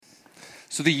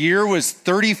So the year was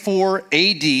 34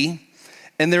 AD,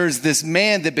 and there's this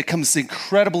man that becomes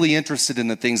incredibly interested in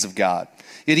the things of God.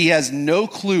 Yet he has no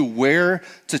clue where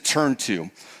to turn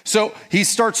to. So he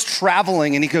starts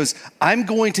traveling and he goes, I'm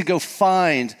going to go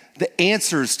find the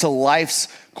answers to life's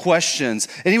questions.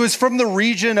 And he was from the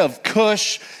region of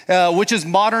Cush, which is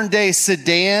modern day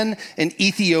Sudan and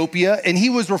Ethiopia. And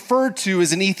he was referred to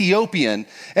as an Ethiopian.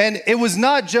 And it was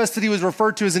not just that he was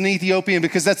referred to as an Ethiopian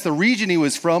because that's the region he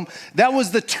was from. That was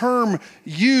the term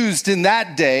used in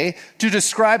that day to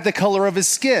describe the color of his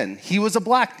skin. He was a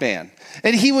black man.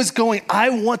 And he was going, I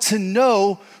want to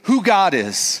know who God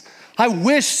is. I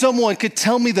wish someone could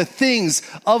tell me the things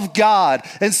of God.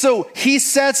 And so he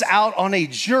sets out on a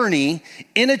journey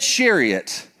in a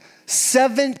chariot,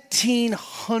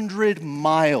 1,700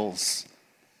 miles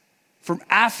from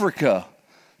Africa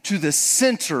to the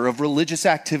center of religious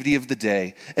activity of the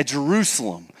day at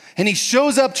Jerusalem. And he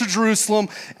shows up to Jerusalem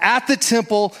at the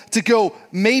temple to go,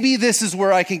 maybe this is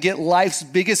where I can get life's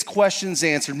biggest questions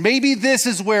answered. Maybe this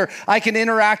is where I can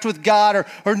interact with God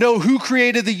or know who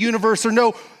created the universe or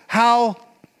know how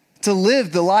to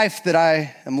live the life that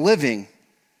I am living.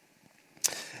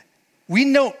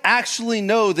 We don't actually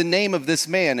know the name of this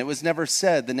man. It was never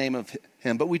said the name of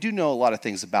him, but we do know a lot of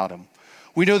things about him.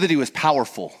 We know that he was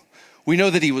powerful. We know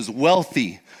that he was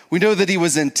wealthy. We know that he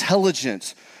was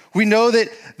intelligent. We know that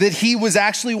he was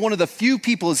actually one of the few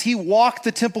people, as he walked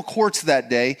the temple courts that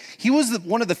day, he was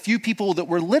one of the few people that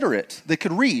were literate, that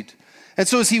could read. And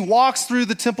so as he walks through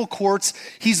the temple courts,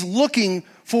 he's looking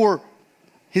for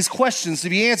his questions to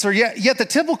be answered. Yet the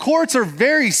temple courts are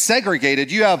very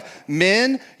segregated. You have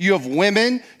men, you have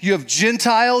women, you have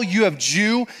Gentile, you have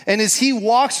Jew. And as he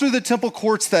walks through the temple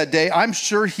courts that day, I'm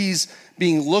sure he's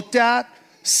being looked at,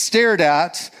 stared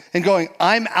at, and going,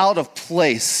 I'm out of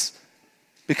place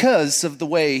because of the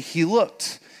way he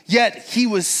looked. Yet he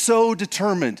was so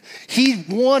determined. He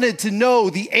wanted to know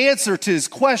the answer to his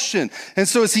question. And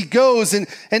so as he goes, and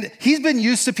he's been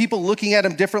used to people looking at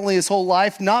him differently his whole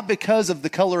life, not because of the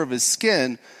color of his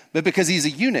skin, but because he's a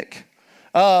eunuch.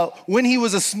 When he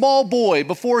was a small boy,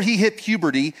 before he hit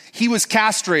puberty, he was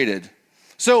castrated.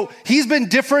 So he's been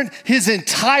different his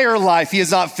entire life. He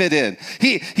has not fit in.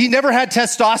 He never had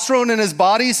testosterone in his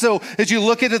body. So as you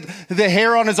look at the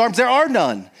hair on his arms, there are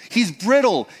none. He's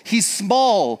brittle. He's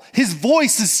small. His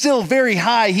voice is still very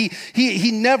high.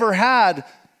 He never had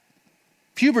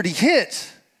puberty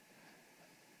hit.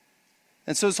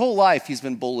 And so his whole life he's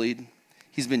been bullied.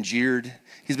 He's been jeered.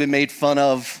 He's been made fun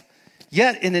of.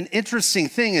 Yet, and an interesting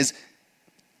thing is,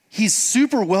 he's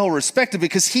super well respected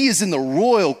because he is in the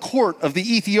royal court of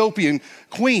the Ethiopian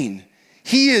queen.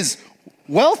 He is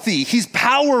wealthy. He's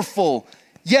powerful.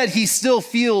 Yet he still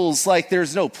feels like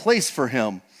there's no place for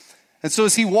him. And so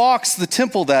as he walks the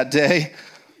temple that day,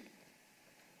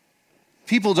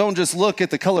 people don't just look at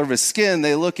the color of his skin.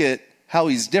 They look at how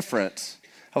he's different,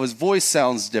 how his voice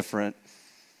sounds different.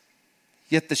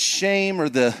 Yet the shame or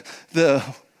the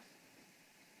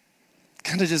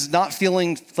kind of just not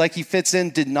feeling like he fits in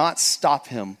did not stop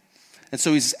him. And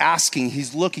so he's asking,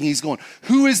 he's looking, he's going,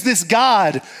 who is this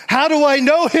God? How do I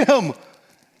know him?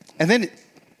 And then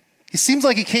he seems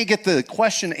like he can't get the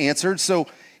question answered. So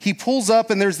he pulls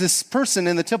up and there's this person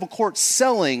in the temple court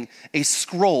selling a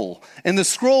scroll. And the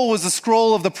scroll was the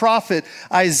scroll of the prophet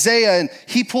Isaiah. And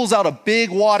he pulls out a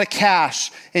big wad of cash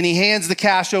and he hands the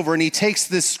cash over and he takes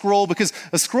this scroll because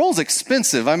a scroll is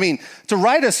expensive. I mean, to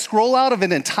write a scroll out of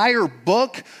an entire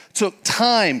book took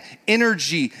time,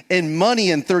 energy, and money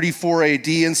in 34 AD.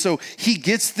 And so he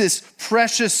gets this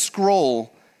precious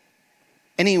scroll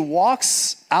and he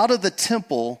walks out of the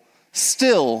temple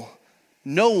still.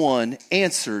 No one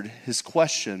answered his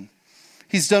question.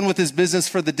 He's done with his business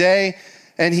for the day,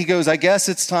 and he goes, I guess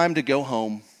it's time to go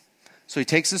home. So he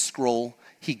takes his scroll,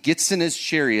 he gets in his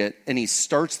chariot, and he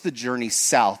starts the journey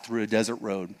south through a desert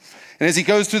road. And as he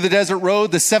goes through the desert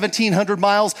road, the 1,700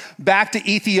 miles back to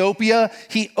Ethiopia,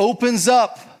 he opens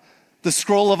up the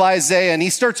scroll of Isaiah, and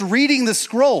he starts reading the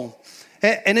scroll.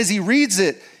 And as he reads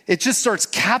it, it just starts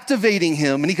captivating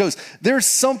him. And he goes, there's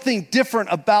something different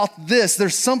about this.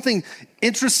 There's something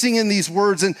interesting in these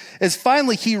words. And as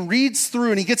finally he reads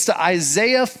through and he gets to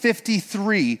Isaiah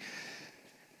 53,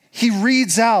 he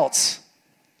reads out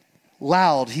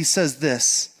loud. He says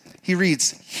this. He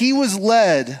reads, he was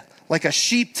led like a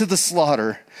sheep to the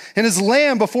slaughter, and his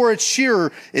lamb before its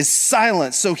shearer is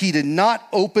silent, so he did not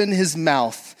open his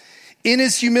mouth. In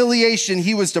his humiliation,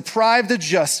 he was deprived of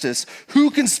justice. Who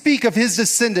can speak of his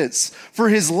descendants? For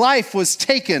his life was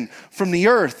taken from the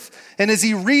earth. And as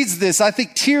he reads this, I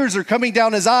think tears are coming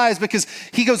down his eyes because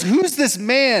he goes, who's this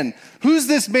man Who's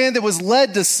this man that was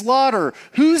led to slaughter?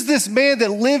 Who's this man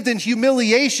that lived in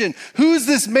humiliation? Who's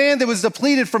this man that was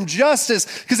depleted from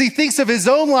justice? Because he thinks of his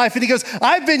own life and he goes,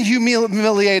 I've been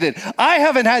humiliated. I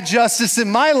haven't had justice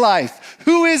in my life.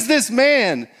 Who is this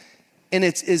man? And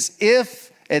it's as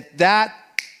if at that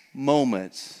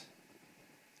moment,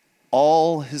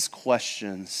 all his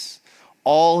questions,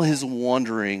 all his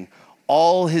wondering,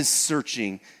 all his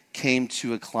searching came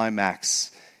to a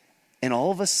climax. And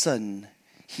all of a sudden,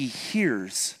 he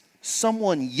hears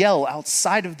someone yell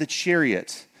outside of the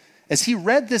chariot as he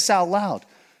read this out loud.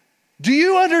 Do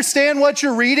you understand what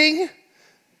you're reading?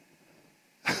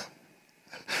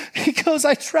 He goes,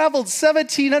 I traveled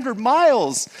 1,700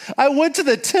 miles. I went to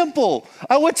the temple.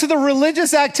 I went to the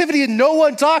religious activity and no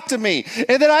one talked to me.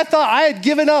 And then I thought I had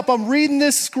given up. I'm reading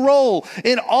this scroll.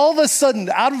 And all of a sudden,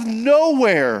 out of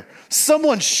nowhere,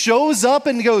 someone shows up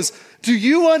and goes, do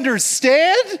you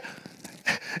understand?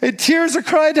 And tears are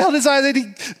crying down his eyes.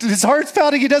 And his heart's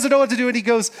pounding. He doesn't know what to do. And he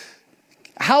goes,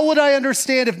 how would I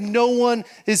understand if no one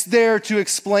is there to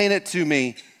explain it to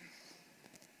me?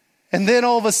 And then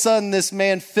all of a sudden, this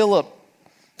man, Philip,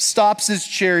 stops his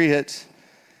chariot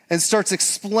and starts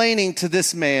explaining to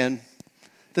this man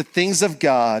the things of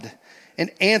God and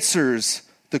answers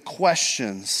the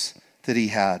questions that he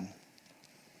had.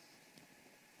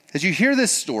 As you hear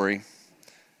this story,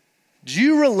 do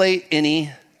you relate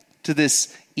any to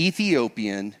this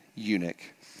Ethiopian eunuch?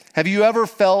 Have you ever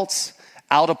felt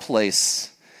out of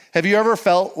place? Have you ever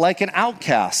felt like an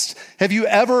outcast? Have you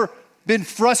ever been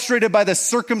frustrated by the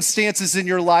circumstances in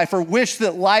your life or wish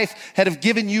that life had have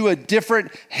given you a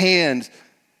different hand?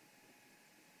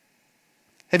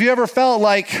 Have you ever felt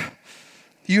like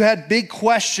you had big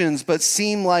questions but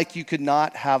seemed like you could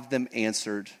not have them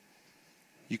answered?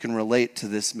 You can relate to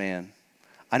this man.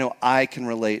 I know I can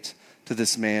relate to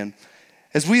this man.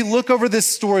 As we look over this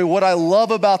story, what I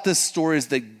love about this story is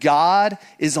that God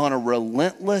is on a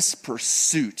relentless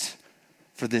pursuit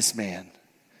for this man.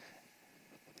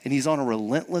 And he's on a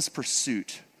relentless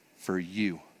pursuit for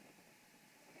you.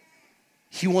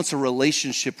 He wants a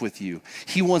relationship with you.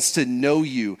 He wants to know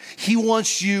you. He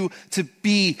wants you to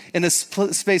be in a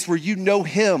space where you know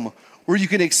him, where you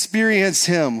can experience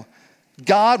him.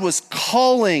 God was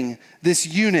calling this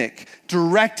eunuch,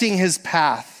 directing his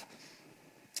path.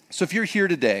 So if you're here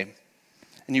today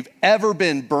and you've ever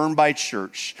been burned by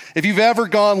church, if you've ever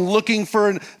gone looking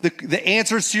for the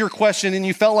answers to your question and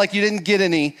you felt like you didn't get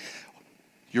any,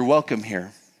 you're welcome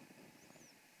here.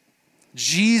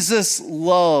 Jesus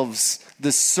loves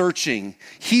the searching.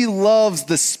 He loves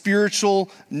the spiritual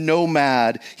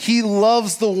nomad. He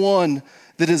loves the one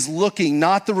that is looking,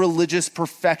 not the religious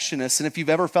perfectionist. And if you've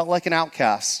ever felt like an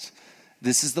outcast,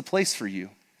 this is the place for you.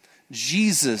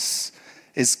 Jesus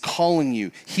is calling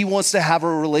you. He wants to have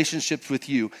a relationship with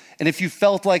you. And if you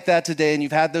felt like that today and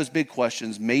you've had those big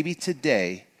questions, maybe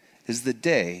today is the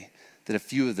day that a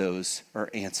few of those are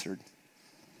answered.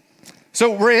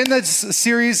 So we're in this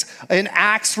series in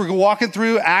Acts. We're walking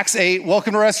through Acts 8.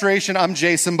 Welcome to Restoration. I'm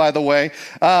Jason, by the way.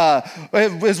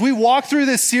 As we walk through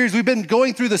this series, we've been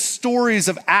going through the stories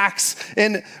of Acts,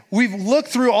 and we've looked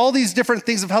through all these different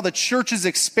things of how the church has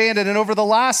expanded. And over the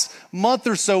last month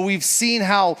or so, we've seen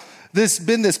how there's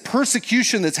been this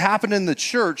persecution that's happened in the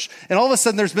church, and all of a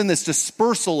sudden there's been this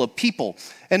dispersal of people.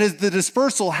 And as the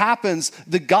dispersal happens,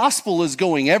 the gospel is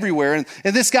going everywhere. And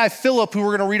this guy, Philip, who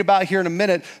we're going to read about here in a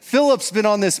minute, Philip's been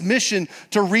on this mission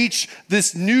to reach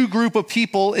this new group of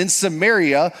people in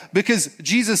Samaria, because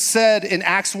Jesus said in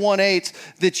Acts 1:8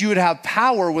 that you would have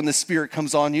power when the Spirit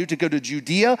comes on you to go to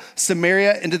Judea,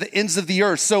 Samaria, and to the ends of the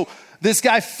earth. So this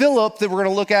guy, Philip, that we're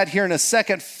going to look at here in a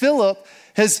second, Philip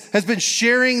has been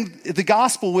sharing the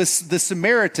gospel with the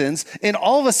Samaritans, and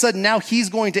all of a sudden now he's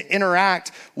going to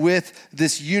interact with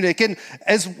this eunuch. And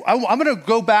as I'm going to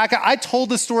go back, I told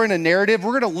the story in a narrative.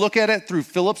 We're going to look at it through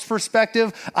Philip's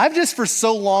perspective. I've just for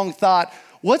so long thought,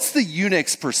 what's the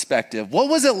eunuch's perspective? What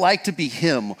was it like to be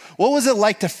him? What was it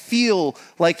like to feel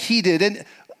like he did? And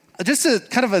just a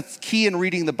kind of a key in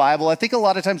reading the Bible, I think a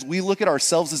lot of times we look at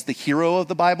ourselves as the hero of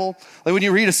the Bible. Like when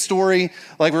you read a story,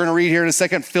 like we're going to read here in a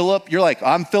second, Philip, you're like,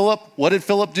 I'm Philip. What did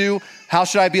Philip do? How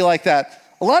should I be like that?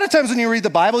 A lot of times when you read the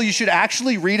Bible, you should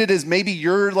actually read it as maybe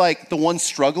you're like the one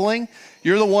struggling.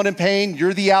 You're the one in pain.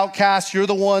 You're the outcast. You're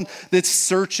the one that's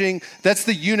searching. That's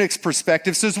the eunuch's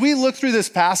perspective. So as we look through this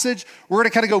passage, we're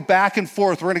going to kind of go back and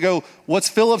forth. We're going to go, what's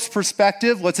Philip's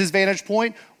perspective? What's his vantage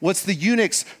point? What's the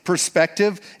eunuch's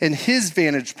perspective and his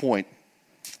vantage point?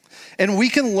 And we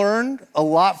can learn a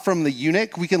lot from the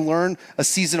eunuch. We can learn a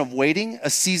season of waiting,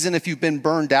 a season if you've been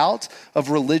burned out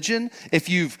of religion, if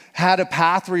you've had a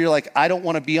path where you're like, I don't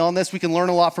want to be on this. We can learn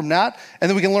a lot from that. And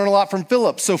then we can learn a lot from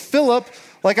Philip. So Philip,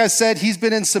 like I said, he's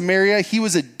been in Samaria. He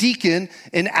was a deacon.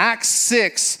 In Acts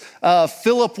 6,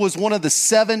 Philip was one of the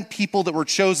 7 people that were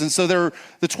chosen. So they're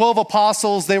the 12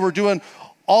 apostles. They were doing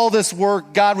all this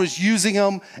work. God was using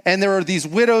them. And there were these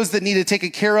widows that needed taken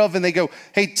care of. And they go,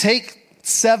 hey, take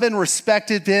 7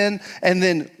 respected men and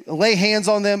then lay hands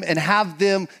on them and have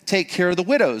them take care of the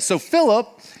widows. So Philip,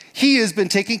 he has been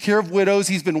taking care of widows.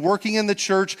 He's been working in the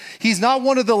church. He's not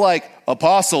one of the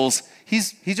apostles.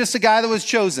 He's just a guy that was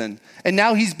chosen. And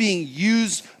now he's being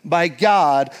used by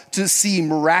God to see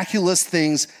miraculous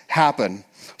things happen.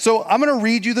 So I'm going to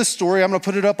read you the story. I'm going to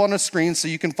put it up on a screen so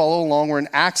you can follow along. We're in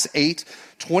Acts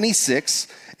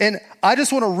 8:26. And I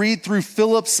just want to read through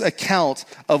Philip's account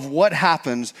of what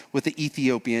happened with the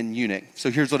Ethiopian eunuch. So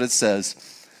here's what it says.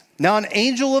 Now an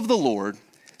angel of the Lord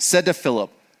said to Philip,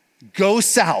 go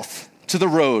south to the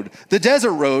road, the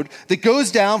desert road that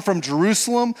goes down from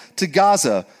Jerusalem to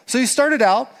Gaza. So he started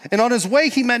out, and on his way,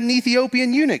 he met an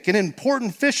Ethiopian eunuch, an important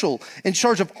official in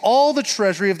charge of all the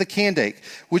treasury of the Kandake,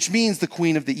 which means the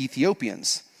queen of the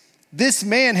Ethiopians. This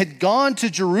man had gone to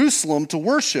Jerusalem to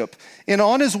worship, and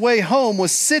on his way home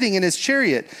was sitting in his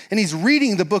chariot, and he's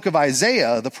reading the book of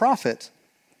Isaiah, the prophet.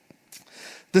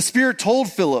 The Spirit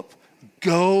told Philip,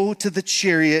 go to the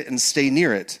chariot and stay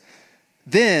near it.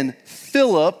 Then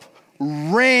Philip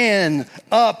ran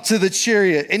up to the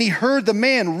chariot and he heard the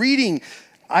man reading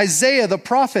Isaiah the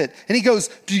prophet. And he goes,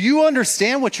 do you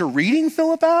understand what you're reading?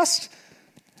 Philip asked.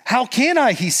 How can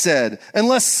I, he said,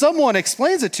 unless someone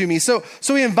explains it to me. So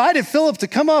he invited Philip to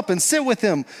come up and sit with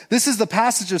him. This is the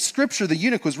passage of scripture the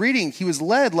eunuch was reading. He was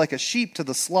led like a sheep to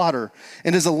the slaughter,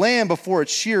 and as a lamb before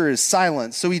its shearer is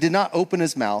silent, so he did not open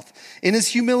his mouth. In his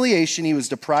humiliation, he was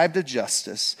deprived of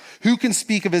justice. Who can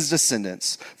speak of his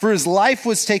descendants? For his life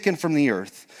was taken from the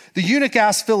earth. The eunuch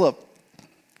asked Philip,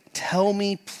 tell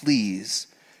me, please,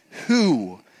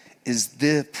 who is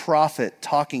the prophet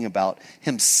talking about,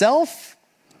 himself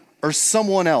or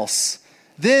someone else?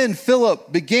 Then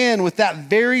Philip began with that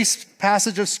very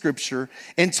passage of scripture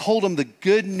and told him the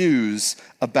good news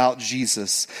about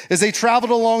Jesus. As they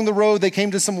traveled along the road, they came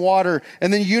to some water,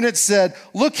 and the eunuch said,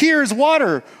 look, here is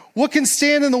water. What can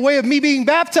stand in the way of me being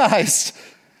baptized?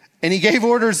 And he gave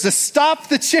orders to stop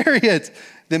the chariot.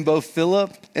 Then both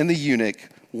Philip and the eunuch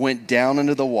went down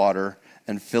into the water,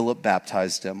 and Philip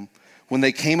baptized him. When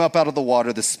they came up out of the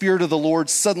water, the Spirit of the Lord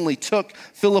suddenly took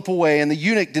Philip away, and the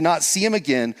eunuch did not see him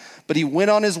again, but he went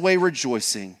on his way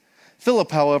rejoicing. Philip,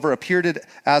 however, appeared at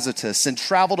Azotus and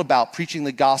traveled about preaching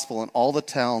the gospel in all the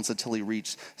towns until he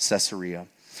reached Caesarea.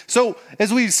 So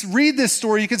as we read this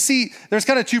story, you can see there's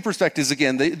kind of 2 perspectives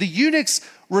again. The eunuch's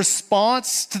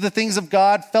response to the things of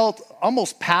God felt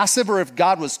almost passive, or if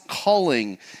God was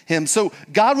calling him. So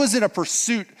God was in a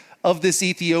pursuit of this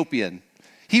Ethiopian.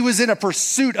 He was in a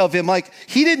pursuit of him.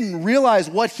 He didn't realize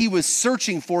what he was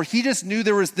searching for. He just knew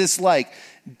there was this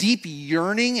deep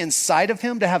yearning inside of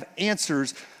him to have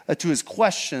answers to his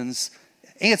questions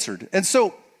answered. And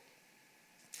so,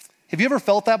 have you ever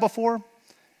felt that before?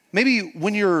 Maybe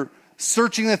when you're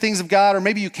searching the things of God, or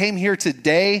maybe you came here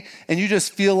today and you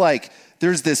just feel like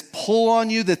there's this pull on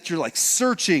you that you're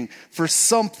searching for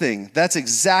something. That's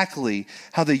exactly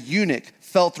how the eunuch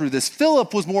felt through this.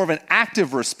 Philip was more of an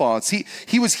active response.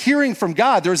 He was hearing from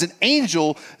God. There was an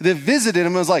angel that visited him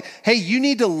and was like, hey, you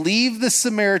need to leave the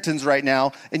Samaritans right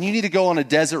now and you need to go on a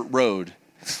desert road.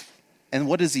 And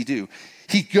what does he do?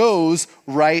 He goes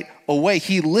right away.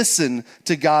 He listened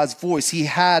to God's voice. He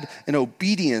had an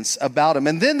obedience about him.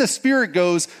 And then the Spirit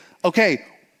goes, okay,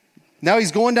 now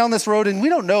he's going down this road, and we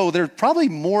don't know. There's probably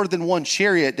more than one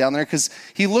chariot down there, because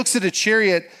he looks at a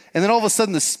chariot, and then all of a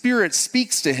sudden the Spirit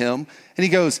speaks to him, and he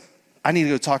goes, I need to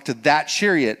go talk to that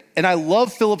chariot. And I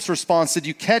love Philip's response. Did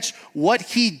you catch what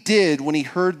he did when he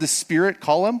heard the Spirit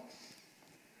call him?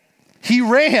 He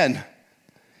ran.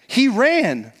 He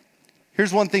ran.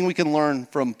 Here's one thing we can learn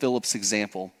from Philip's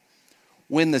example.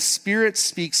 When the Spirit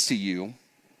speaks to you,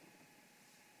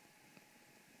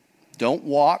 don't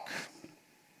walk.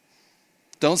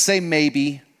 Don't say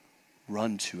maybe,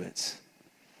 run to it.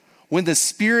 When the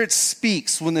Spirit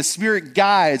speaks, when the Spirit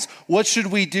guides, what should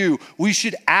we do? We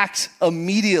should act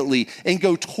immediately and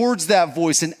go towards that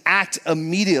voice and act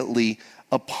immediately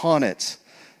upon it.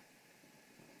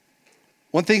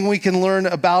 One thing we can learn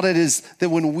about it is that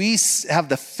when we have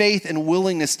the faith and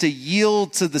willingness to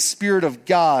yield to the Spirit of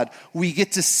God, we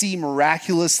get to see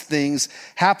miraculous things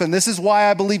happen. This is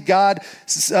why I believe God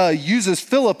uses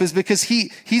Philip, is because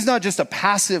he's not just a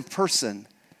passive person,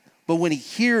 But when he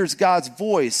hears God's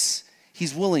voice,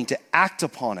 he's willing to act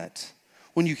upon it.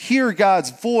 When you hear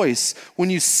God's voice, when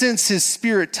you sense his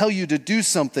spirit tell you to do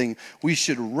something, we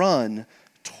should run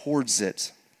towards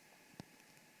it.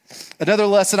 Another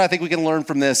lesson I think we can learn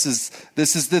from this is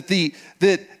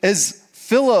that as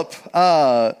Philip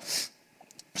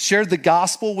shared the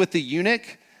gospel with the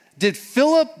eunuch, did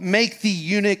Philip make the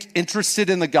eunuch interested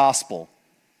in the gospel?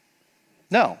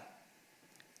 No.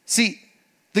 See,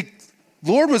 the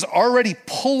Lord was already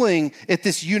pulling at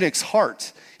this eunuch's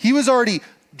heart. He was already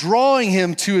drawing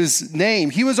him to his name.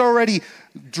 He was already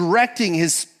directing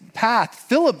his path.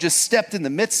 Philip just stepped in the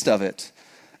midst of it.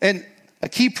 And a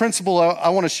key principle I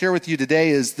want to share with you today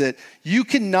is that you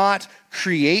cannot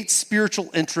create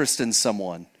spiritual interest in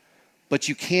someone, but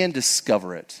you can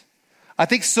discover it. I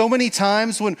think so many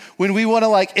times when we want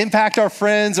to impact our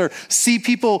friends or see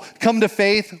people come to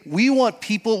faith, we're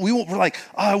like,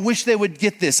 oh, I wish they would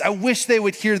get this. I wish they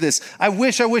would hear this. I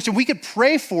wish. And we could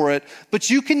pray for it, but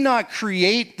you cannot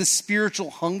create the spiritual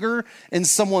hunger in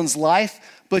someone's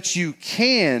life, but you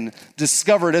can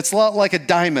discover it. It's a lot like a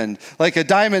diamond. Like a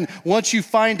diamond, once you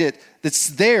find it, it's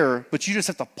there, but you just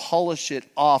have to polish it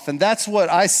off. And that's what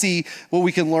I see, what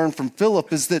we can learn from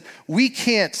Philip is that we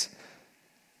can't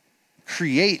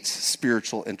create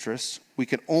spiritual interest. We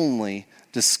can only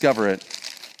discover it.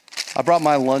 I brought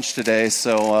my lunch today,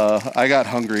 so I got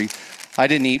hungry. I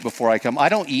didn't eat before I come. I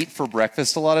don't eat for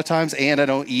breakfast a lot of times, and I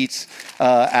don't eat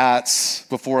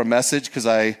before a message because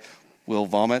I will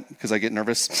vomit because I get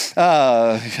nervous.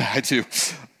 Yeah, I do.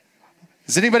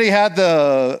 Has anybody had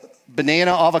the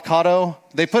banana avocado?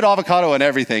 They put avocado in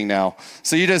everything now.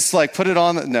 So you just put it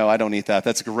on. No, I don't eat that.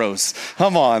 That's gross.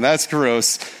 Come on, that's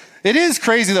gross. It is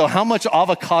crazy, though, how much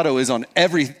avocado is on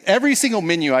every single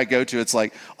menu I go to. It's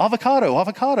like avocado,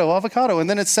 and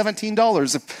then it's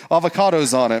 $17 if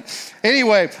avocado's on it.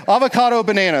 Anyway, avocado,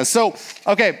 banana. So,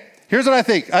 okay, here's what I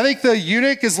think. I think the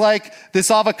eunuch is like this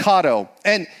avocado.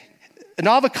 And an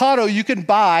avocado you can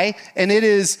buy, and it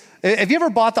is, have you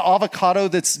ever bought the avocado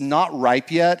that's not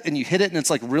ripe yet, and you hit it, and it's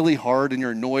really hard, and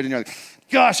you're annoyed, and you're like,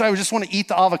 gosh, I just want to eat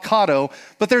the avocado.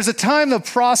 But there's a time, the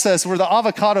process where the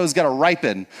avocado's got to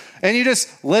ripen. And you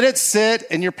just let it sit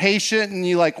and you're patient and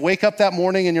you wake up that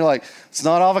morning and you're like, it's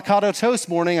not avocado toast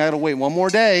morning. I got to wait one more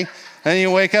day. And you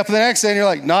wake up the next day and you're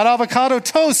like, not avocado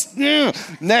toast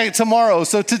tomorrow.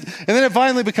 And then it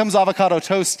finally becomes avocado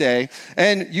toast day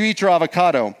and you eat your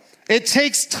avocado. It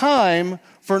takes time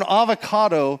for an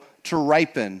avocado to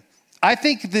ripen. I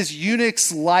think this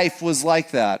eunuch's life was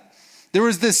like that. There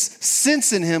was this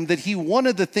sense in him that he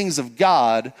wanted the things of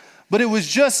God, but it was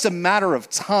just a matter of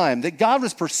time, that God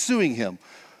was pursuing him.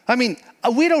 I mean,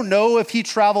 we don't know if he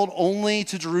traveled only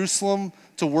to Jerusalem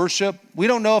to worship. We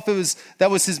don't know if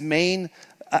that was his main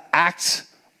act,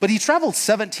 but he traveled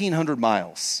 1,700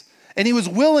 miles. And he was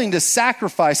willing to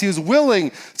sacrifice. He was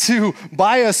willing to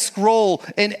buy a scroll.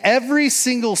 And every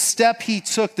single step he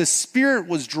took, the Spirit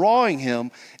was drawing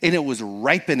him and it was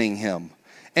ripening him.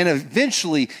 And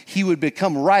eventually he would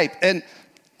become ripe. And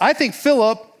I think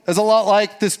Philip is a lot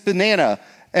like this banana.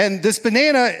 And this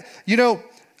banana,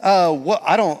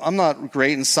 I'm not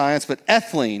great in science, but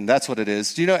ethylene, that's what it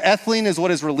is. Do you know ethylene is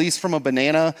what is released from a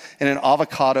banana and an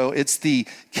avocado? It's the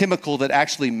chemical that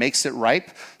actually makes it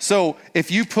ripe. So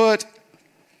if you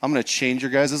I'm going to change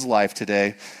your guys' life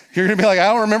today. You're going to be like,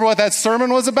 I don't remember what that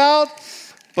sermon was about,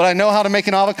 but I know how to make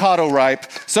an avocado ripe.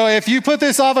 So if you put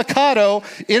this avocado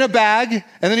in a bag, and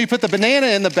then you put the banana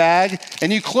in the bag,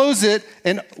 and you close it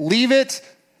and leave it,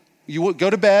 you go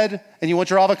to bed, and you want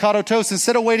your avocado toast,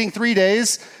 instead of waiting 3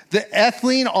 days, the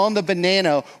ethylene on the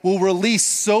banana will release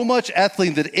so much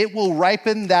ethylene that it will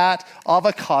ripen that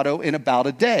avocado in about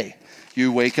a day.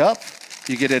 You wake up,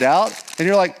 you get it out, and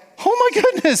you're like, oh my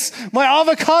goodness, my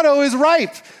avocado is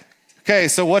ripe. Okay,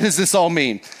 so what does this all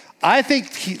mean? I think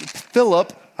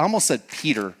Philip, I almost said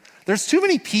Peter. There's too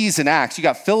many P's in Acts. You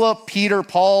got Philip, Peter,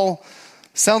 Paul.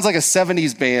 Sounds like a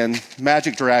 70s band,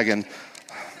 Magic Dragon.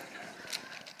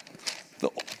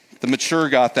 The mature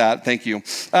got that. Thank you.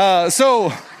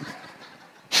 So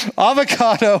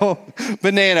avocado,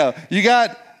 banana. You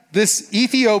got this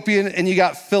Ethiopian and you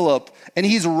got Philip, and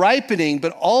he's ripening.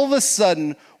 But all of a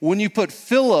sudden, when you put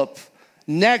Philip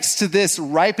next to this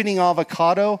ripening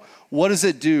avocado, what does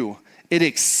it do? It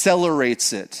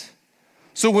accelerates it.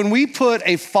 So when we put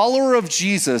a follower of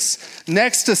Jesus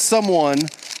next to someone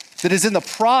that is in the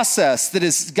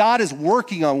process, God is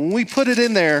working on, when we put it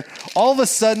in there, all of a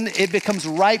sudden it becomes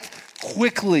ripe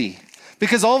quickly.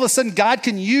 Because all of a sudden God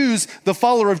can use the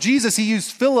follower of Jesus. He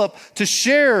used Philip to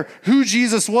share who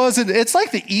Jesus was. And it's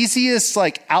like the easiest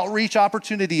outreach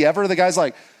opportunity ever. The guy's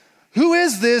like, Who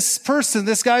is this person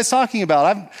this guy's talking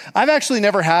about? I've actually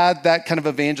never had that kind of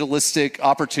evangelistic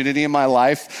opportunity in my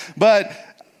life, but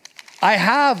I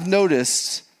have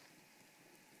noticed,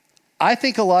 I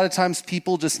think a lot of times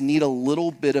people just need a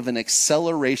little bit of an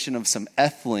acceleration of some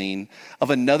ethylene of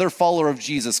another follower of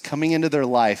Jesus coming into their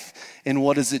life. And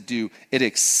what does it do? It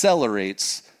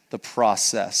accelerates the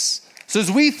process. So as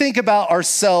we think about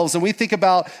ourselves and we think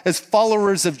about as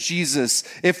followers of Jesus,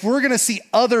 if we're going to see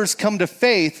others come to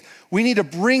faith, we need to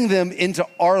bring them into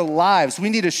our lives. We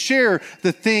need to share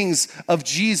the things of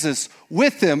Jesus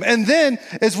with them. And then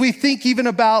as we think even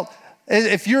about,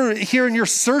 if you're here and you're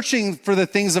searching for the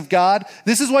things of God,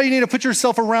 this is why you need to put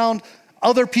yourself around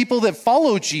other people that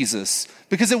follow Jesus,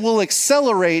 because it will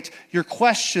accelerate your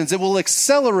questions. It will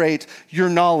accelerate your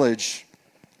knowledge.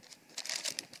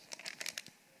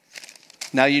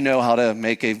 Now you know how to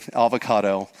make an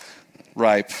avocado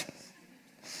ripe.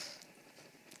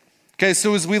 Okay,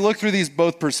 so as we look through these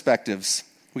both perspectives,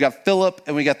 we got Philip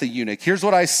and we got the eunuch. Here's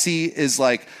what I see is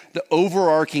like the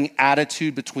overarching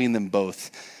attitude between them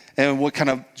both. And what kind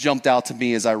of jumped out to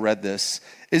me as I read this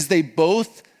is they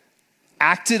both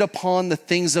acted upon the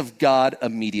things of God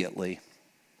immediately.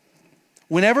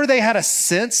 Whenever they had a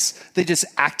sense, they just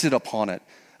acted upon it.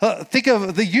 Think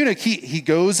of the eunuch. He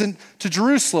goes into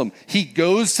Jerusalem. He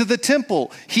goes to the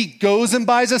temple. He goes and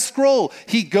buys a scroll.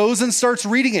 He goes and starts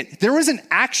reading it. There was an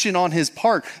action on his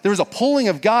part. There was a pulling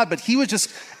of God, but he was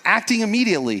just acting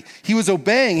immediately. He was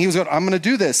obeying. He was going, I'm going to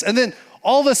do this. And then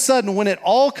all of a sudden, when it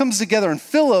all comes together and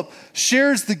Philip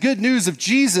shares the good news of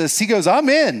Jesus, he goes, I'm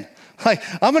in. Like,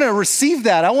 I'm going to receive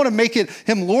that. I want to make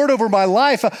him Lord over my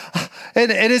life.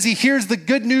 And as he hears the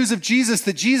good news of Jesus,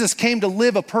 that Jesus came to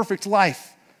live a perfect life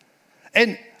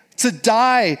and to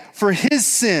die for his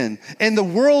sin and the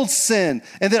world's sin,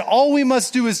 and that all we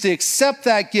must do is to accept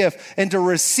that gift and to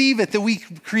receive it, that we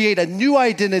create a new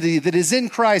identity that is in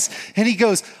Christ. And he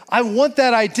goes, I want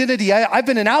that identity. I've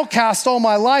been an outcast all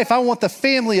my life. I want the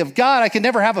family of God. I can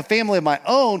never have a family of my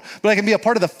own, but I can be a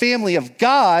part of the family of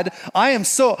God.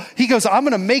 He goes, I'm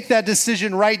going to make that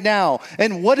decision right now.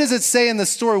 And what does it say in the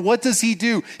story? What does he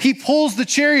do? He pulls the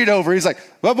chariot over. He's like,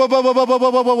 whoa, whoa, whoa, whoa, whoa,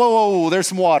 whoa, whoa, whoa, whoa, there's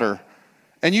some water.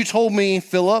 And you told me,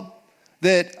 Philip,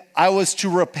 that I was to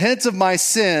repent of my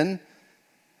sin,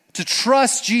 to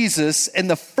trust Jesus, and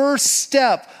the first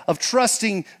step of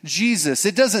trusting Jesus,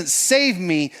 it doesn't save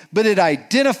me, but it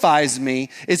identifies me,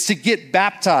 is to get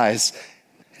baptized.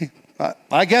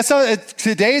 I guess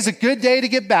today is a good day to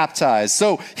get baptized.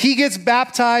 So he gets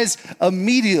baptized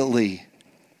immediately.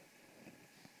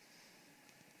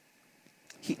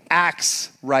 He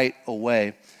acts right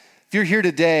away. If you're here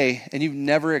today and you've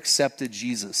never accepted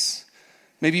Jesus,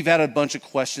 maybe you've had a bunch of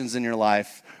questions in your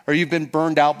life, or you've been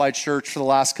burned out by church for the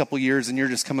last couple years and you're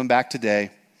just coming back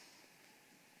today,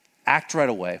 act right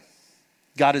away.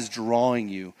 God is drawing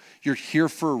you. You're here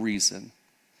for a reason.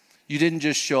 You didn't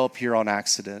just show up here on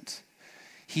accident.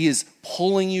 He is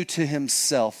pulling you to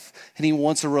himself, and he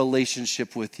wants a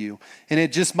relationship with you. And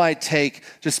it just might take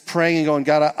just praying and going,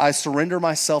 God, I surrender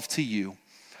myself to you.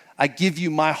 I give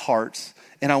you my heart,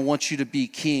 and I want you to be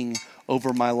king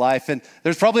over my life. And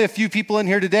there's probably a few people in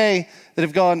here today that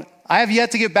have gone, I have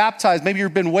yet to get baptized. Maybe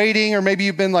you've been waiting, or maybe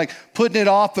you've been like putting it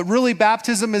off. But really,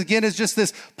 baptism, again, is just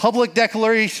this public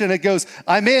declaration. It goes,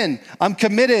 I'm in, I'm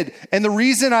committed. And the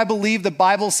reason I believe the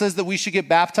Bible says that we should get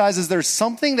baptized is there's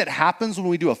something that happens when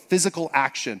we do a physical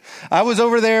action. I was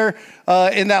over there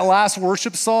in that last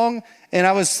worship song, and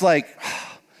I was like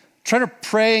trying to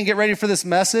pray and get ready for this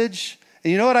message.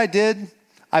 And you know what I did?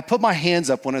 I put my hands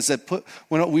up when I said,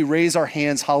 when we raise our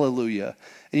hands, hallelujah.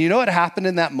 And you know what happened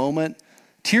in that moment?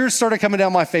 Tears started coming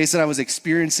down my face, and I was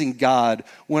experiencing God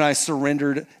when I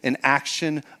surrendered an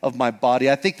action of my body.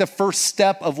 I think the first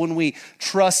step of when we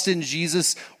trust in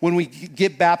Jesus, when we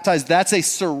get baptized, that's a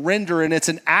surrender, and it's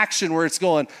an action where it's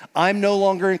going, I'm no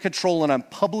longer in control, and I'm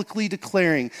publicly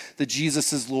declaring that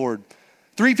Jesus is Lord.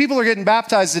 3 people are getting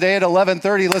baptized today at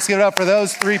 11:30. Let's give it up for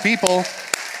those 3 people.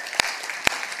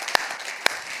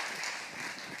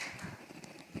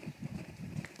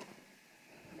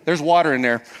 There's water in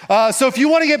there. So if you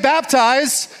want to get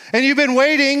baptized and you've been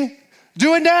waiting,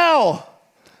 do it now.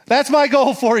 That's my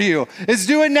goal for you, is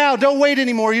do it now. Don't wait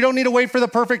anymore. You don't need to wait for the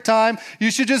perfect time.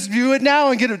 You should just do it now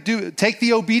and take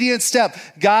the obedient step.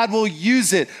 God will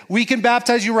use it. We can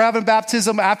baptize you. We're having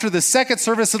baptism after the second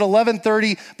service at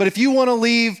 11:30. But if you want to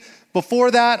leave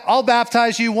before that, I'll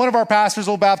baptize you. One of our pastors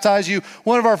will baptize you.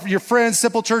 One of your friends,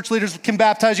 simple church leaders, can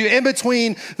baptize you. In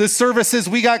between the services,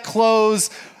 we got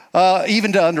clothes.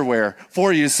 even to underwear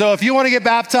for you. So if you want to get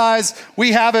baptized,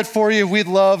 we have it for you. We'd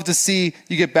love to see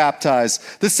you get baptized.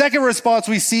 The second response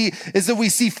we see is that we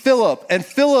see Philip, and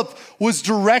Philip was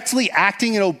directly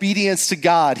acting in obedience to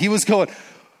God. He was going,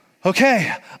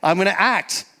 okay, I'm going to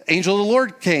act. Angel of the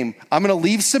Lord came. I'm going to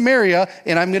leave Samaria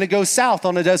and I'm going to go south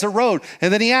on a desert road.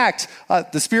 And then he acts.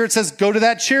 The Spirit says, go to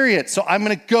that chariot. So I'm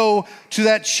going to go to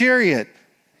that chariot.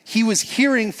 He was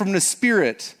hearing from the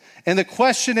Spirit. And the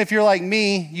question, if you're like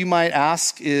me, you might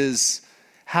ask is,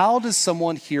 how does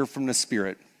someone hear from the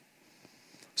Spirit?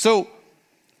 So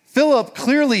Philip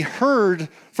clearly heard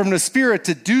from the Spirit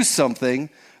to do something.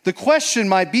 The question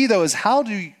might be, though, is how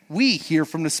do we hear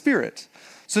from the Spirit?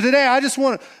 So today, I just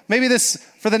want to, maybe this,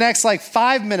 for the next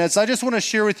 5 minutes, I just want to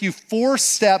share with you 4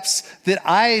 steps that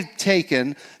I've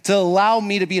taken to allow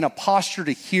me to be in a posture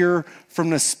to hear from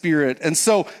the Spirit. And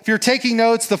so if you're taking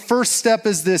notes, the first step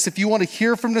is this. If you want to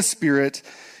hear from the Spirit,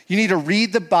 you need to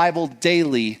read the Bible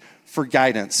daily for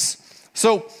guidance.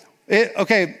 So,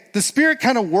 the Spirit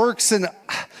kind of works, and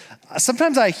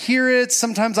sometimes I hear it,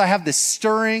 sometimes I have this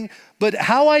stirring, but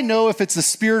how I know if it's the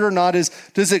Spirit or not is,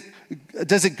 does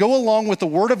it go along with the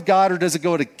Word of God or does it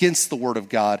go against the Word of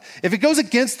God? If it goes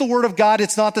against the Word of God,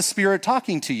 it's not the Spirit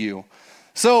talking to you.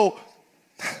 So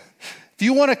if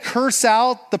you want to curse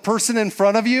out the person in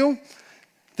front of you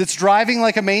that's driving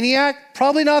like a maniac,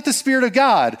 probably not the Spirit of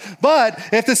God. But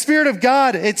if the Spirit of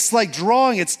God, it's like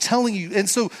drawing, it's telling you. And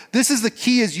so this is the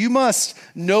key, is you must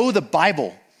know the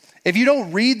Bible. If you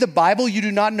don't read the Bible, you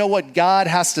do not know what God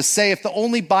has to say. If the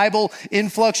only Bible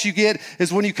influx you get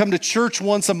is when you come to church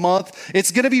once a month,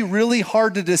 it's going to be really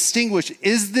hard to distinguish,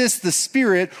 is this the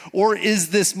Spirit or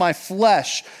is this my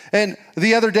flesh? And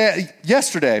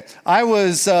yesterday,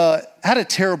 I had a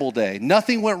terrible day.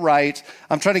 Nothing went right.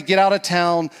 I'm trying to get out of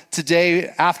town today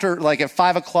after at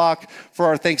 5 o'clock for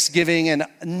our Thanksgiving, and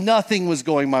nothing was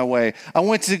going my way. I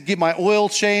went to get my oil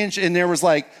change, and there was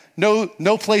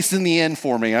no place in the inn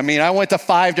for me. I mean, I went to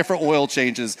 5 different oil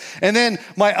changes. And then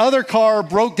my other car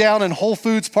broke down in Whole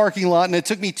Foods parking lot, and it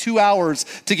took me 2 hours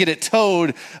to get it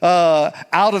towed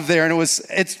out of there. And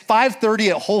it's 5:30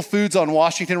 at Whole Foods on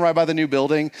Washington, right by the new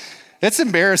building. It's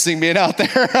embarrassing being out there.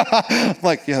 I'm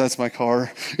like, yeah, that's my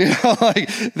car.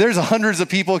 There's hundreds of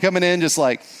people coming in just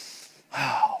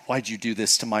oh, why'd you do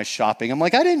this to my shopping? I'm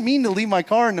like, I didn't mean to leave my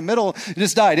car in the middle. It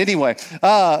just died. Anyway,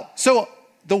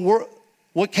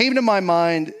 what came to my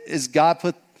mind is God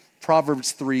put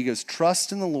Proverbs 3, goes,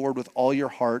 trust in the Lord with all your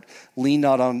heart, lean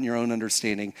not on your own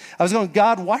understanding. I was going,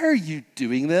 God, why are you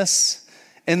doing this?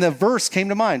 And the verse came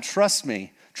to mind, trust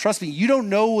me, you don't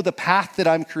know the path that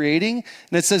I'm creating.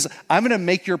 And it says, I'm going to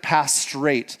make your path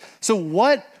straight. So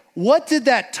what did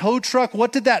that tow truck,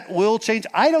 what did that oil change?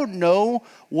 I don't know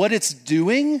what it's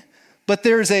doing, but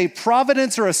there's a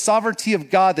providence or a sovereignty of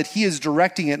God that he is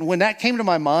directing it. And when that came to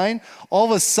my mind, all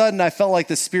of a sudden I felt like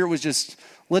the Spirit was just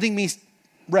letting me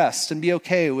rest and be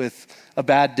okay with a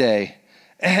bad day.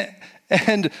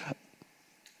 And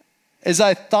as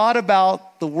I thought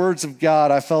about the words of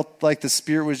God, I felt like the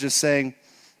Spirit was just saying,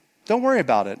 don't worry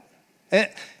about it.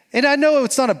 And I know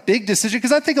it's not a big decision,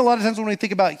 because I think a lot of times when we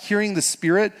think about hearing the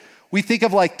Spirit, we think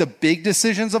of the big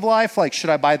decisions of life, should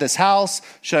I buy this house?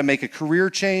 Should I make a career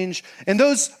change? And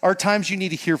those are times you need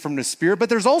to hear from the Spirit. But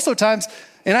there's also times,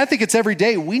 and I think it's every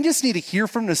day, we just need to hear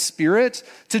from the Spirit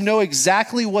to know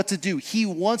exactly what to do. He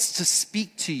wants to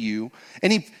speak to you.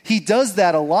 And he does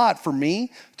that a lot for me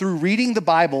through reading the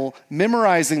Bible,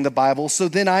 memorizing the Bible, so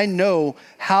then I know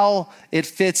how it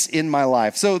fits in my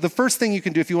life. So the first thing you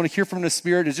can do if you want to hear from the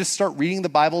Spirit is just start reading the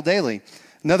Bible daily.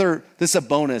 This is a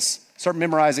bonus. Start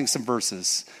memorizing some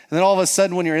verses. And then all of a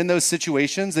sudden, when you're in those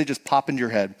situations, they just pop into your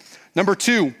head. Number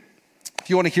 2, if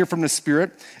you want to hear from the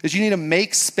Spirit, is you need to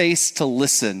make space to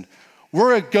listen.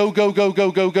 We're a go burnout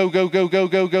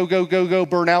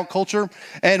culture,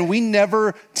 and we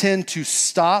never tend to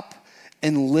stop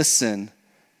and listen.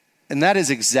 And that is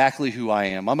exactly who I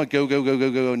am. I'm a go,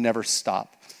 never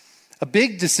stop. A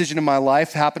big decision in my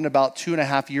life happened about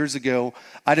 2.5 years ago.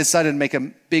 I decided to make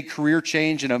a big career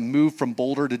change and a move from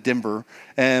Boulder to Denver.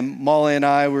 And Molly and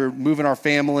I were moving our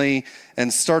family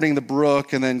and starting the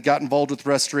Brook, and then got involved with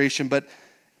restoration. But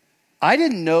I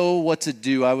didn't know what to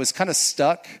do. I was kind of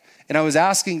stuck, and I was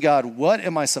asking God, what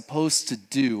am I supposed to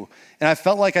do? And I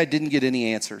felt like I didn't get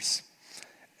any answers.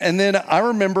 And then I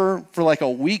remember for a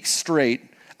week straight,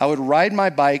 I would ride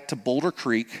my bike to Boulder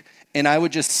Creek, and I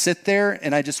would just sit there,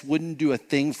 and I just wouldn't do a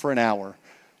thing for an hour.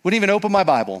 Wouldn't even open my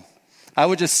Bible. I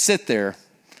would just sit there,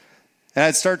 and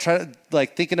I'd start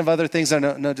thinking of other things.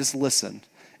 No, just listen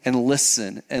and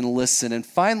listen and listen. And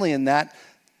finally, in that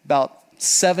about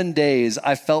 7 days,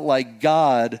 I felt like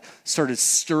God started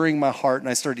stirring my heart and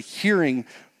I started hearing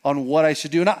on what I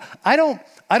should do. And I don't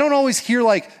always hear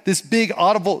like this big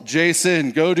audible,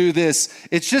 Jason, go do this.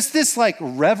 It's just this like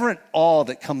reverent awe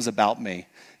that comes about me.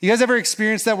 You guys ever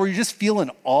experienced that where you just feel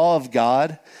in awe of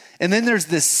God? And then there's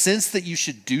this sense that you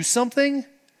should do something?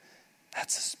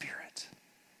 That's the Spirit.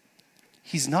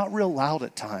 He's not real loud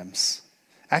at times.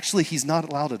 Actually, he's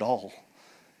not loud at all.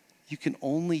 You can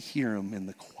only hear him in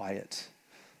the quiet.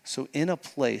 So in a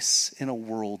place, in a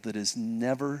world that is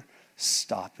never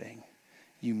stopping,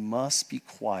 you must be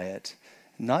quiet,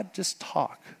 not just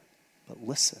talk, but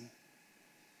listen.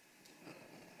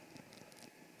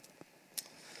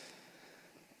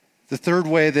 The third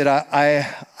way that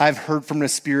I've heard from the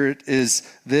Spirit is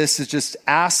just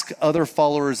ask other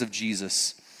followers of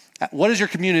Jesus. What does your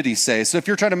community say? So if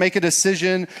you're trying to make a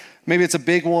decision, maybe it's a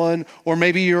big one, or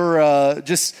maybe you're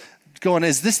just going,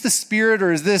 is this the Spirit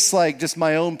or is this like just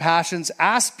my own passions?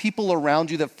 Ask people around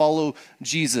you that follow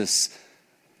Jesus.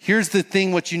 Here's the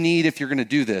thing, what you need if you're going to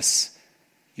do this.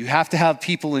 You have to have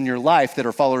people in your life that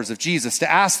are followers of Jesus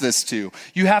to ask this to.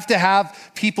 You have to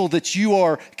have people that you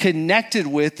are connected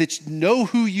with, that know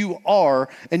who you are,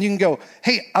 and you can go,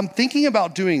 hey, I'm thinking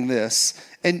about doing this,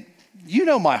 and you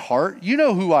know my heart, you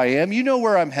know who I am, you know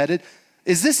where I'm headed.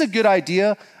 Is this a good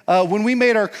idea? When we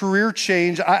made our career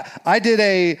change, I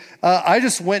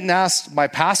just went and asked my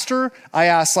pastor, I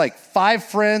asked like 5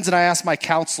 friends, and I asked my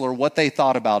counselor what they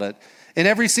thought about it. And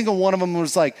every single one of them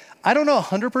was like, I don't know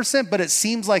 100%, but it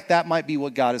seems like that might be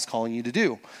what God is calling you to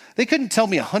do. They couldn't tell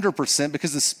me 100%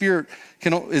 because the Spirit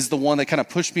is the one that kind of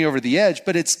pushed me over the edge,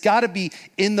 but it's got to be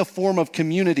in the form of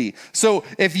community. So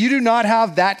if you do not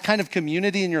have that kind of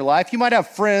community in your life, you might have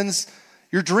friends.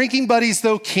 Your drinking buddies,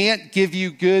 though, can't give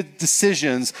you good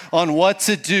decisions on what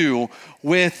to do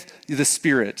with the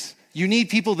Spirit. You need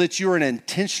people that you're in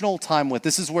intentional time with.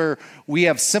 This is where we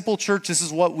have Simple Church. This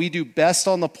is what we do best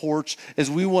on the porch,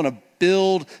 is we want to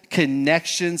build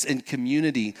connections and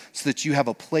community so that you have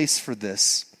a place for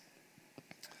this.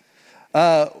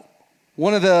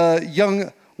 One of the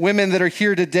young women that are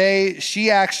here today, she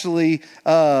actually,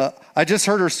 I just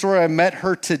heard her story. I met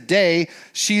her today.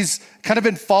 She's kind of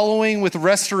been following with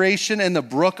Restoration and the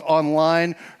Brook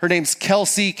online. Her name's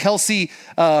Kelsey. Kelsey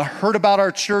heard about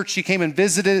our church. She came and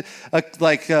visited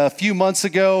a few months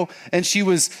ago, and she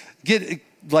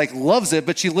loves it,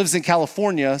 but she lives in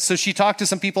California. So she talked to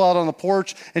some people out on the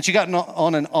porch, and she got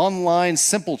on an online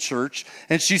Simple Church,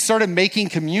 and she started making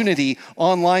community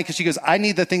online because she goes, I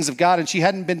need the things of God. And she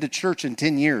hadn't been to church in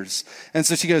 10 years. And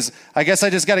so she goes, I guess I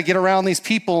just got to get around these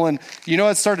people. And you know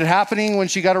what started happening when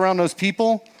she got around those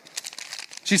people?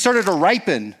 She started to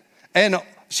ripen. And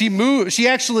she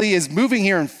actually is moving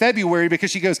here in February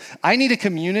because she goes, I need a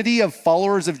community of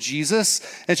followers of Jesus.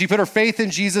 And she put her faith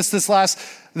in Jesus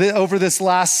over this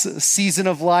last season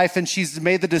of life, and she's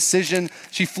made the decision.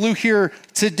 She flew here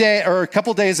today, or a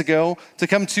couple days ago, to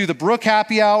come to the Brook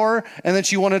Happy Hour, and then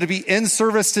she wanted to be in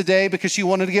service today because she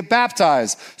wanted to get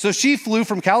baptized. So she flew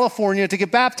from California to get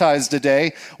baptized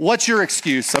today. What's your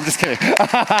excuse? I'm just kidding.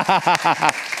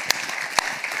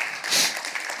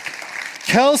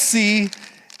 Kelsey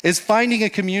is finding a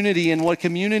community, and what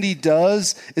community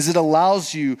does is it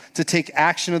allows you to take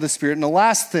action of the Spirit. And the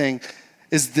last thing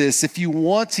is this: if you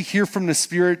want to hear from the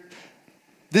Spirit,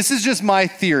 this is just my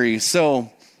theory, so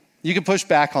you can push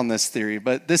back on this theory,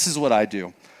 but this is what I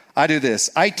do. I do this.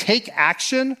 I take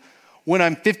action when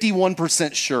I'm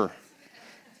 51% sure.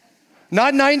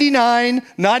 Not 99,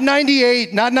 not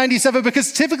 98, not 97,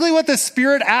 because typically what the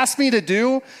Spirit asks me to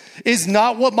do is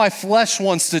not what my flesh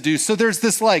wants to do. So there's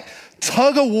this like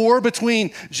tug of war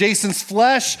between Jason's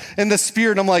flesh and the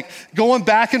Spirit. I'm like going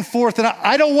back and forth, and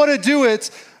I don't want to do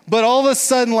it. But all of a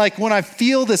sudden, like when I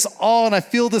feel this awe and I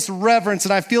feel this reverence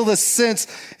and I feel this sense,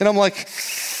 and I'm like,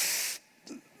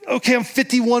 okay, I'm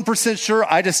 51% sure,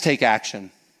 I just take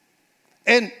action.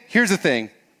 And here's the thing.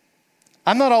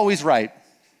 I'm not always right.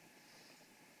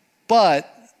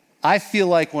 But I feel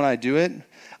like when I do it,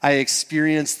 I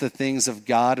experience the things of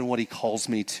God and what he calls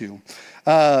me to.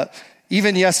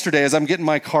 Even yesterday, as I'm getting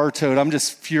my car towed, I'm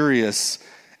just furious.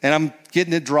 And I'm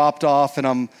getting it dropped off, and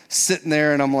I'm sitting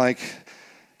there, and I'm like,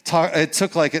 it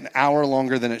took like an hour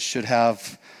longer than it should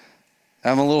have.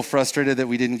 I'm a little frustrated that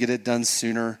we didn't get it done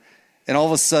sooner. And all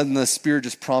of a sudden, the Spirit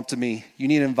just prompted me, you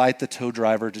need to invite the tow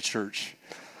driver to church.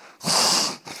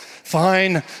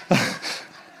 Fine.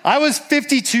 I was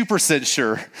 52%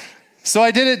 sure. So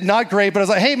I did it not great, but I was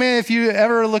like, hey man, if you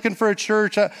ever are looking for a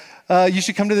church, you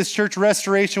should come to this church,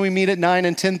 Restoration. We meet at 9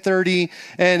 and 10:30,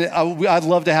 and I'd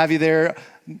love to have you there.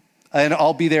 And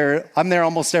I'll be there. I'm there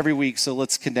almost every week, so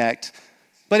let's connect.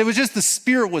 But it was just the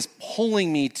Spirit was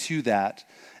pulling me to that.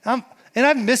 And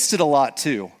I've missed it a lot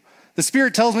too. The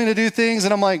Spirit tells me to do things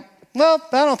and I'm like, well,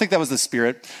 I don't think that was the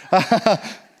Spirit.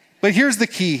 But here's the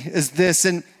key is this.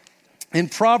 In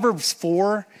Proverbs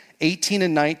 4:18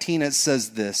 and 19, it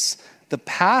says this: the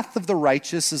path of the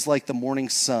righteous is like the morning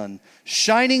sun,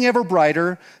 shining ever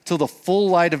brighter till the full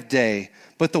light of day.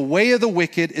 But the way of the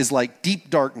wicked is like deep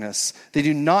darkness. They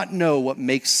do not know what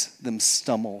makes them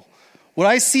stumble. What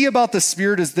I see about the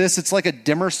Spirit is this: it's like a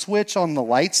dimmer switch on the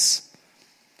lights.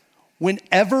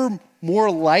 Whenever more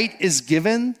light is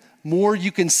given, more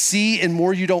you can see and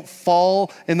more you don't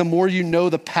fall, and the more you know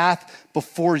the path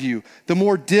before you. The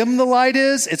more dim the light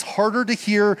is, it's harder to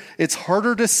hear, it's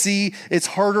harder to see, it's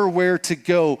harder where to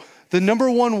go. The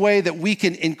number one way that we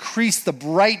can increase the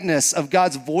brightness of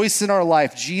God's voice in our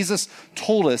life, Jesus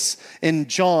told us in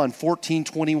John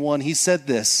 14:21, he said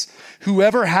this: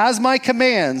 whoever has my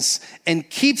commands and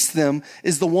keeps them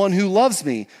is the one who loves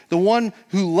me. The one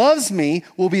who loves me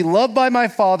will be loved by my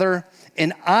Father,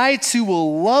 and I too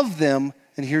will love them,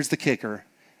 and here's the kicker,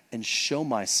 and show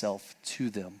myself to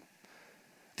them.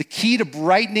 The key to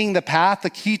brightening the path, the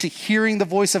key to hearing the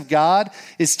voice of God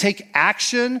is take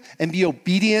action and be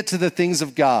obedient to the things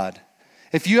of God.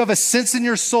 If you have a sense in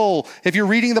your soul, if you're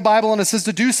reading the Bible and it says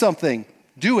to do something,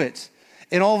 do it.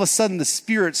 And all of a sudden the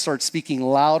Spirit starts speaking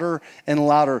louder and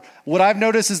louder. What I've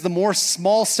noticed is the more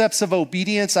small steps of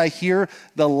obedience I hear,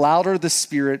 the louder the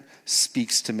Spirit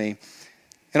speaks to me.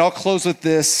 And I'll close with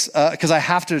this because I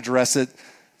have to address it.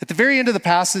 At the very end of the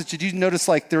passage, did you notice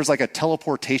like there's like a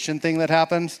teleportation thing that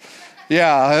happened?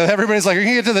 Yeah, everybody's like, are you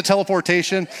gonna get to the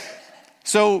teleportation?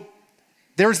 So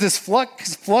there's this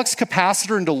flux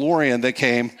capacitor and DeLorean that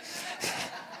came.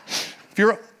 If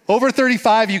you're over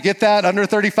 35, you get that. Under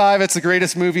 35, it's the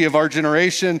greatest movie of our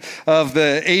generation of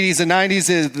the 80s and 90s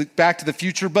is Back to the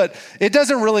Future, but it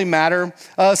doesn't really matter.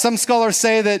 Some scholars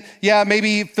say that, yeah,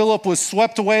 maybe Philip was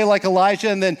swept away like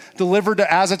Elijah and then delivered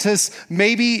to Azotus.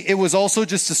 Maybe it was also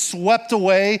just swept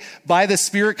away by the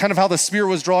Spirit, kind of how the Spirit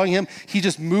was drawing him. He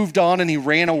just moved on and he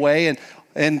ran away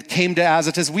and came to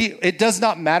Azotus. It does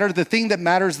not matter. The thing that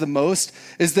matters the most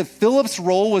is that Philip's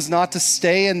role was not to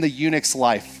stay in the eunuch's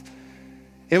life.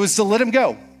 It was to let him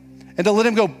go and to let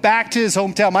him go back to his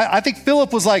hometown. I think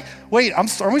Philip was like, wait, are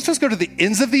we supposed to go to the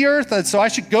ends of the earth? And so I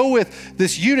should go with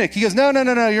this eunuch. He goes, no,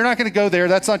 you're not going to go there.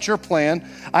 That's not your plan.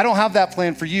 I don't have that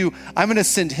plan for you. I'm going to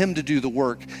send him to do the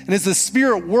work. And as the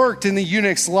Spirit worked in the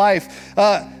eunuch's life,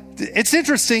 it's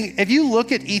interesting. If you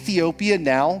look at Ethiopia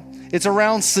now, it's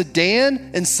around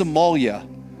Sudan and Somalia.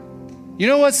 You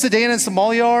know what Sudan and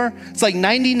Somalia are? It's like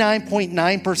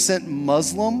 99.9%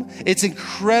 Muslim. It's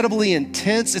incredibly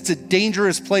intense. It's a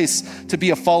dangerous place to be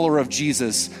a follower of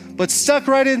Jesus. But stuck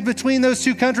right in between those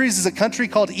two countries is a country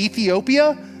called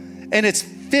Ethiopia. And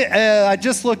I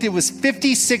just looked, it was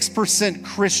 56%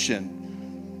 Christian.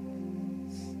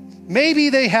 Maybe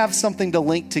they have something to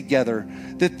link together.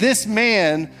 That this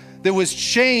man that was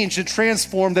changed and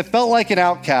transformed, that felt like an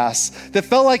outcast, that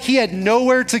felt like he had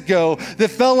nowhere to go,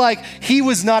 that felt like he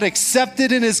was not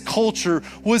accepted in his culture,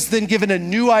 was then given a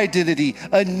new identity,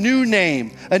 a new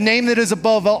name, a name that is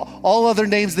above all other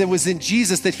names, that was in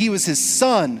Jesus, that he was his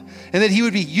son, and that he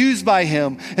would be used by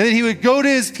him, and that he would go to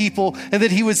his people, and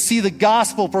that he would see the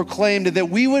gospel proclaimed, and that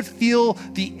we would feel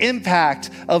the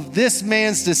impact of this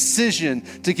man's decision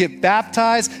to get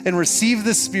baptized and receive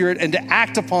the Spirit and to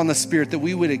act upon the Spirit, that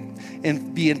we would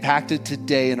be impacted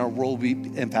today and our world will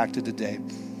be impacted today.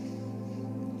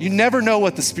 You never know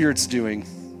what the Spirit's doing.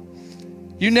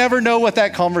 You never know what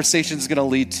that conversation is going to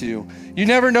lead to. You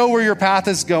never know where your path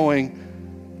is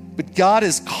going. But God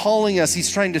is calling us.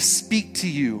 He's trying to speak to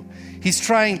you. He's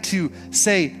trying to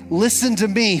say, listen to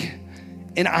me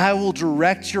and I will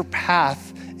direct your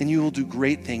path and you will do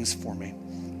great things for me.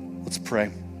 Let's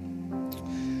pray.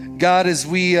 God, as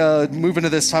we move into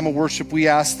this time of worship, we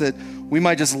ask that we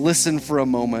might just listen for a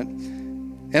moment.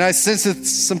 And I sense that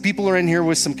some people are in here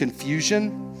with some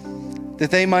confusion,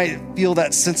 that they might feel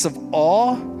that sense of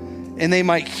awe, and they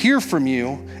might hear from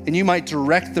you, and you might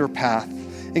direct their path.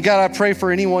 And God, I pray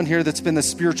for anyone here that's been the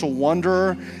spiritual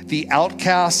wanderer, the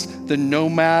outcast, the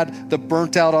nomad, the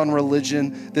burnt out on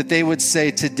religion, that they would say,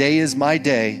 today is my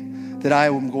day, that I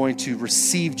am going to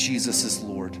receive Jesus as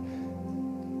Lord.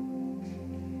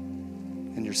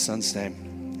 In your Son's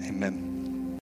name, amen.